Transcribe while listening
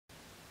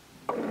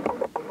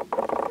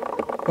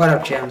What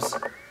up, champs?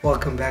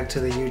 Welcome back to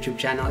the YouTube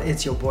channel.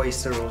 It's your boy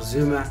Cyril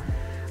Zuma.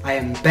 I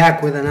am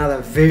back with another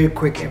very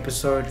quick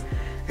episode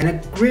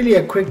and really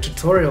a quick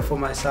tutorial for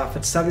myself.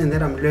 It's something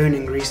that I'm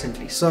learning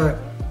recently.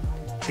 So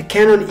the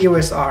Canon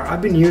EOS R,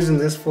 I've been using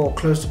this for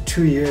close to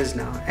 2 years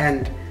now,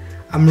 and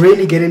I'm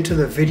really getting to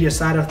the video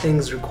side of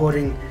things,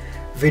 recording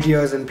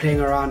videos and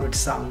playing around with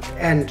sound.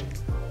 And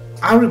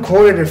I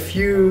recorded a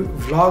few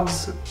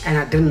vlogs and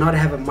I did not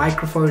have a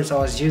microphone, so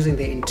I was using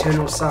the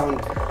internal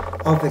sound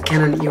of the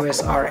Canon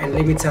EOS R, and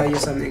let me tell you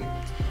something,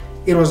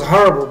 it was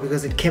horrible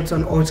because it kept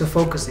on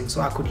autofocusing,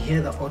 so I could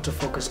hear the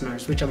autofocus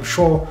noise, which I'm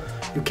sure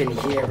you can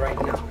hear right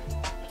now.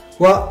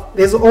 Well,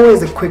 there's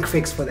always a quick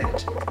fix for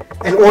that,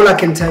 and all I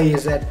can tell you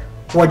is that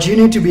what you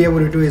need to be able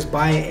to do is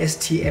buy a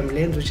STM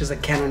lens, which is a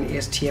Canon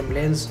STM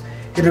lens.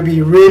 It'll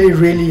be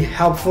really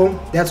helpful.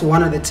 That's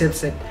one of the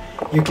tips that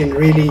you can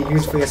really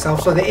use for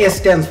yourself. So the S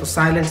stands for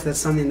silence. That's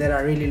something that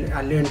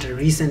I learned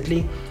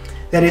recently,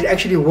 that it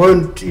actually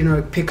won't,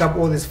 pick up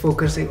all this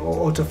focusing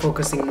or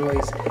autofocusing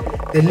noise.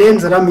 The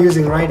lens that I'm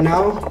using right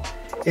now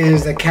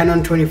is the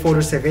Canon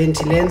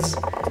 24-70 lens.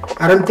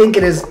 I don't think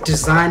it is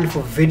designed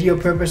for video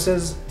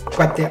purposes,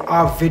 but there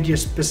are video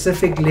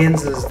specific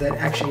lenses that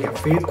actually are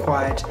very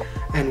quiet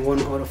and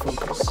won't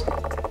autofocus.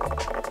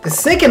 The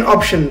second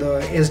option though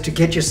is to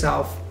get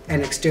yourself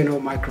an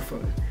external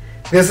microphone.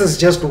 This is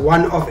just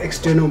one of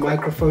external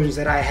microphones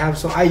that I have,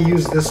 so I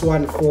use this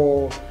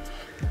for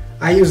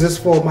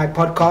my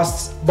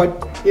podcasts,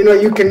 but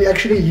you can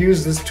actually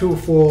use this too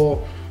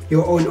for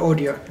your own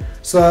audio.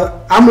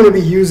 So I'm going to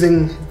be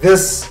using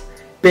this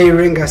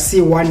Behringer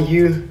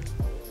C1-U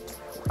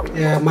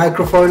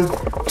microphone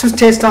to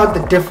test out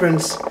the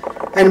difference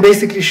and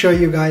basically show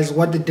you guys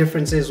what the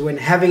difference is when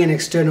having an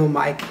external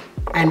mic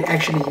and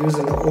actually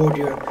using the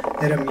audio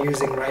that I'm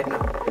using right now.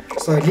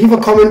 So leave a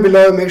comment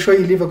below, make sure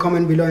you leave a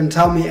comment below and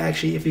tell me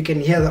actually if you can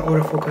hear the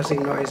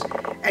autofocusing noise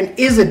and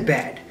is it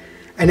bad.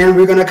 And then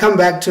we're going to come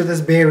back to this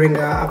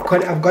Behringer.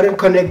 I've got it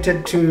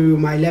connected to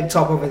my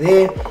laptop over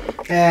there,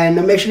 and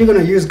I'm actually going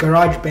to use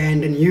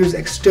GarageBand and use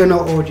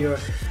external audio,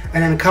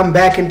 and then come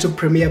back into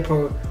Premiere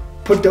Pro,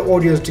 put the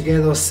audios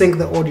together, sync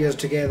the audios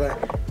together,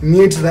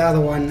 mute the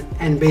other one,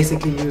 and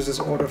basically use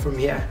this audio from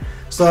here.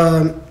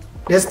 So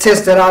let's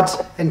test it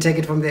out and take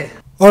it from there.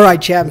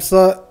 Alright champs,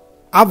 so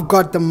I've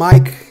got the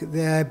mic,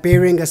 the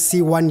Behringer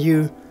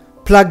C1-U,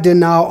 plugged in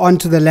now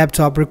onto the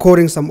laptop,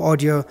 recording some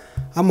audio.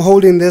 I'm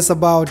holding this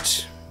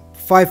about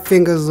 5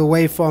 fingers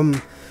away from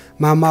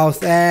my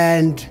mouth,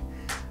 and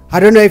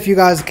I don't know if you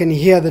guys can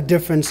hear the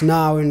difference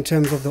now in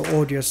terms of the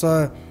audio.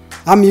 So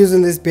I'm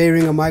using this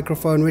Behringer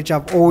microphone, which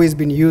I've always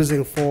been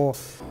using for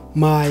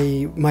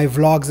my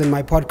vlogs and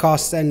my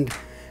podcasts, and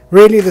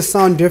really the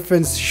sound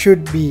difference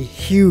should be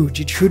huge.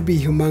 It should be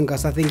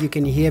humongous. I think you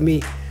can hear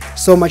me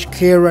so much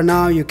clearer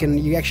now. You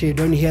actually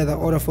don't hear the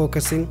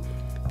autofocusing.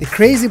 The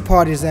crazy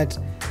part is that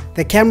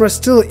the camera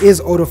still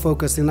is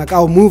autofocusing. Like,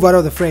 I'll move out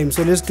of the frame,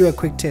 so let's do a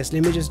quick test.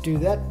 Let me just do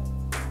that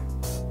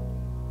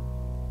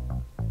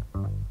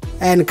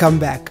and come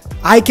back.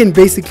 I can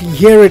basically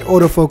hear it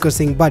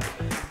autofocusing, but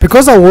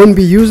because I won't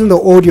be using the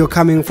audio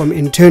coming from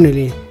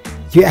internally,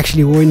 you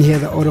actually won't hear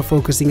the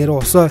autofocusing at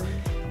all. So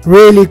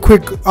really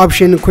quick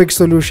option, quick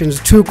solutions,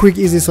 2 quick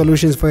easy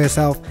solutions for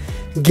yourself.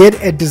 Get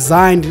a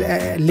designed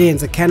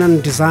lens, a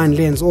Canon design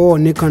lens or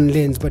Nikon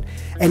lens, but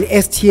an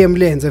STM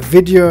lens, a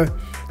video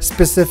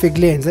specific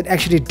lens that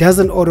actually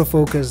doesn't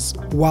autofocus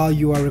while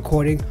you are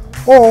recording,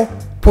 or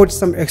put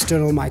some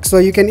external mic. So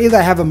you can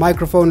either have a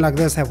microphone like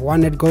this, have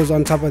one that goes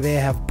on top of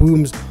there, have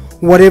booms,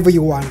 whatever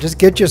you want. Just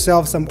get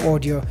yourself some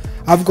audio.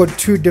 I've got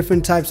 2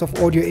 different types of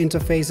audio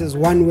interfaces,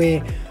 one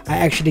where I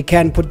actually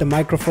can put the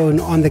microphone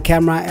on the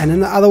camera, and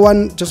then the other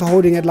one just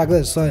holding it like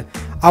this. So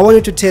I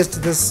wanted to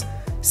test this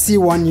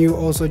C1-U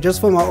also just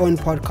for my own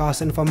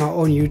podcast and for my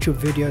own YouTube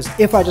videos.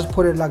 If I just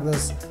put it like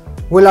this,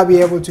 will I be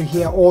able to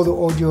hear all the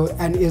audio,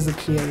 and is it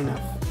clear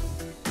enough?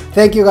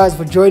 Thank you guys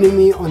for joining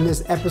me on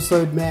this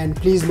episode, man.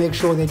 Please make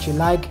sure that you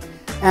like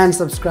and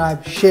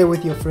subscribe, share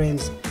with your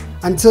friends.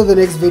 Until the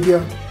next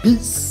video,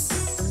 peace.